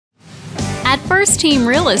At First Team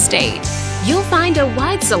Real Estate, you'll find a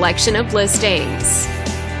wide selection of listings.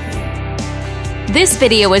 This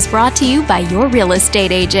video is brought to you by your real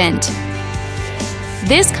estate agent.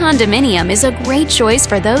 This condominium is a great choice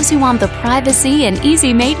for those who want the privacy and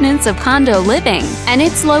easy maintenance of condo living, and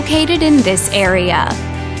it's located in this area.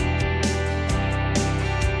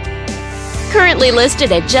 Currently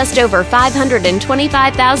listed at just over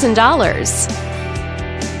 $525,000.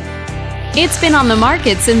 It's been on the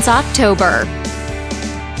market since October.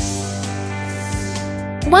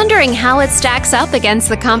 Wondering how it stacks up against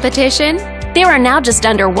the competition? There are now just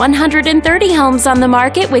under 130 homes on the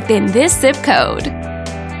market within this zip code.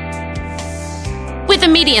 With a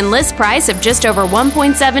median list price of just over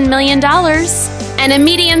 $1.7 million and a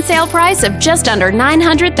median sale price of just under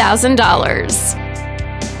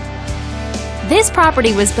 $900,000. This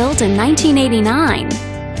property was built in 1989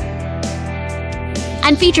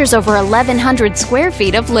 and features over 1,100 square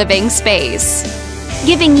feet of living space,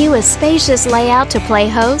 giving you a spacious layout to play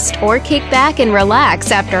host or kick back and relax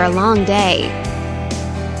after a long day.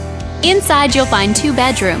 Inside, you'll find 2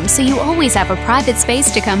 bedrooms, so you always have a private space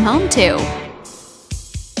to come home to,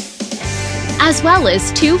 as well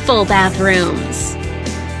as 2 full bathrooms.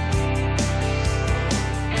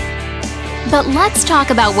 But let's talk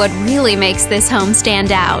about what really makes this home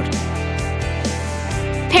stand out.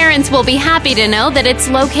 Parents will be happy to know that it's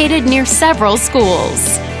located near several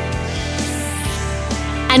schools.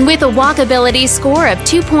 And with a walkability score of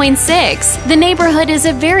 2.6, the neighborhood is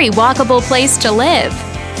a very walkable place to live.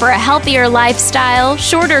 For a healthier lifestyle,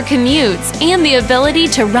 shorter commutes, and the ability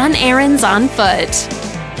to run errands on foot.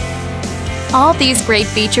 All these great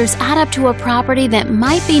features add up to a property that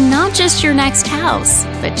might be not just your next house,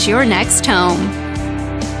 but your next home.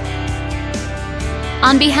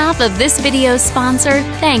 On behalf of this video's sponsor,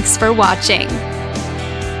 thanks for watching.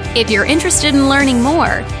 If you're interested in learning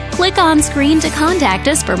more, click on screen to contact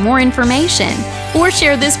us for more information or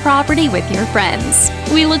share this property with your friends.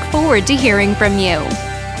 We look forward to hearing from you.